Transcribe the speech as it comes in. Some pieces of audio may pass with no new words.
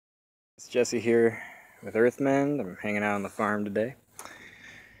It's Jesse here with Earthmend. I'm hanging out on the farm today.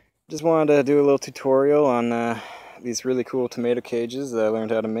 Just wanted to do a little tutorial on these really cool tomato cages that I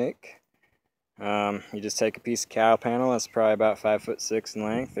learned how to make. You just take a piece of cow panel that's probably about 5'6" in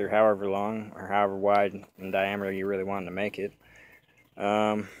length, or however long or however wide in diameter you really want to make it.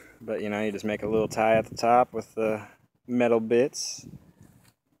 But you just make a little tie at the top with the metal bits.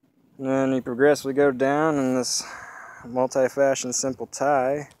 And then you progressively go down in this multi-fashion simple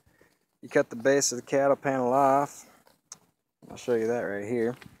tie. You cut the base of the cattle panel off. I'll show you that right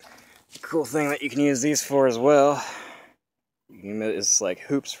here. The cool thing that you can use these for as well is like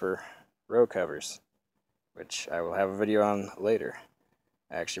hoops for row covers, which I will have a video on later.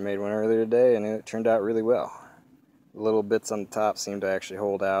 I actually made one earlier today and it turned out really well. The little bits on the top seem to actually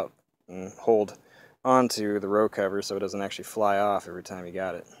hold out and hold onto the row cover so it doesn't actually fly off every time you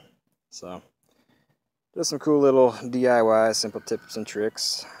got it. So, just some cool little DIY, simple tips and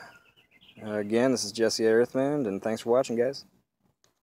tricks. Again, this is Jesse at Earthmend, and thanks for watching, guys.